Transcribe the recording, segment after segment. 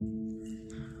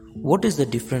What is the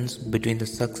difference between the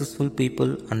successful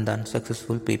people and the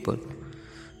unsuccessful people?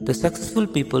 The successful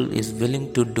people is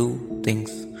willing to do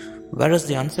things, whereas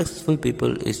the unsuccessful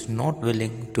people is not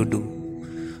willing to do.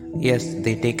 Yes,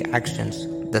 they take actions,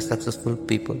 the successful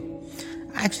people.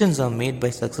 Actions are made by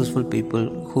successful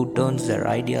people who turns their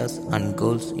ideas and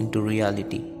goals into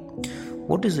reality.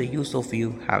 What is the use of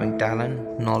you having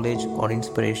talent, knowledge or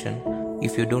inspiration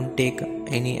if you don't take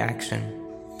any action?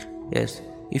 Yes,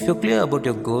 if you're clear about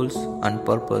your goals and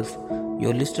purpose,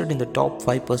 you're listed in the top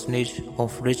 5%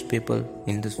 of rich people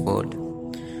in this world.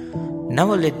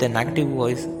 Never let the negative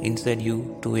voice inside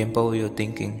you to empower your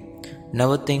thinking.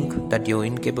 Never think that you're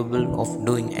incapable of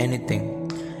doing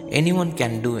anything. Anyone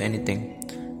can do anything.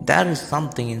 There is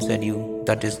something inside you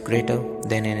that is greater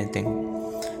than anything.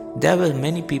 There were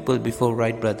many people before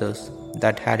Wright brothers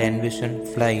that had envisioned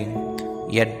flying,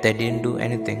 yet they didn't do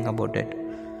anything about it.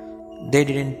 They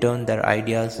didn't turn their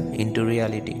ideas into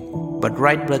reality, but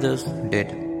Wright brothers did.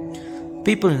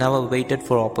 People never waited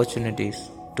for opportunities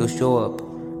to show up,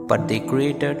 but they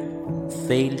created,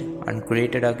 failed, and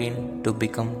created again to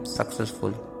become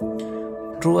successful.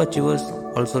 True achievers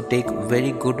also take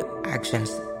very good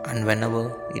actions and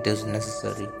whenever it is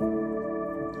necessary.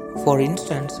 For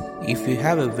instance, if you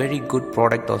have a very good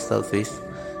product or service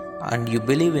and you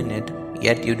believe in it,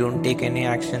 yet you don't take any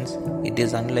actions, it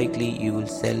is unlikely you will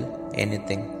sell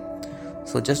anything.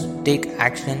 So just take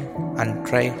action and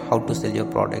try how to sell your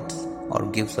products or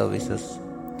give services.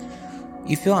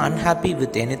 If you are unhappy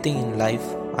with anything in life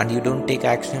and you don't take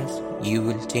actions, you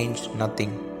will change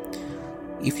nothing.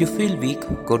 If you feel weak,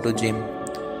 go to gym.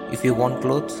 If you want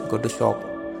clothes, go to shop.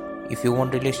 If you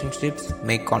want relationships,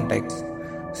 make contacts.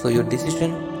 So your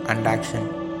decision and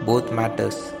action both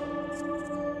matters.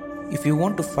 If you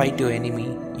want to fight your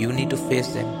enemy, you need to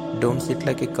face them. Don't sit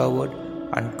like a coward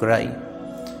and cry.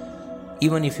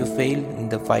 Even if you fail in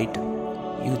the fight,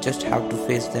 you just have to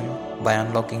face them by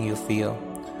unlocking your fear.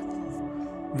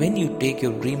 When you take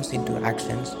your dreams into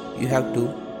actions, you have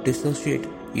to dissociate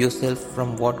yourself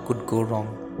from what could go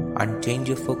wrong and change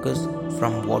your focus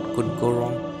from what could go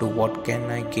wrong to what can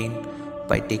I gain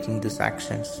by taking these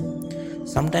actions.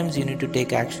 Sometimes you need to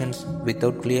take actions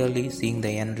without clearly seeing the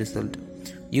end result.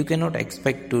 You cannot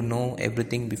expect to know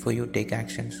everything before you take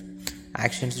actions.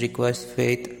 Actions requires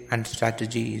faith and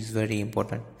strategy is very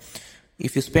important.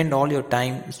 If you spend all your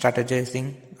time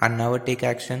strategizing and never take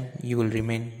action, you will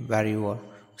remain where you are.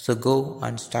 So go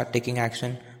and start taking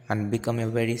action and become a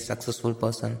very successful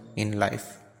person in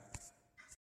life.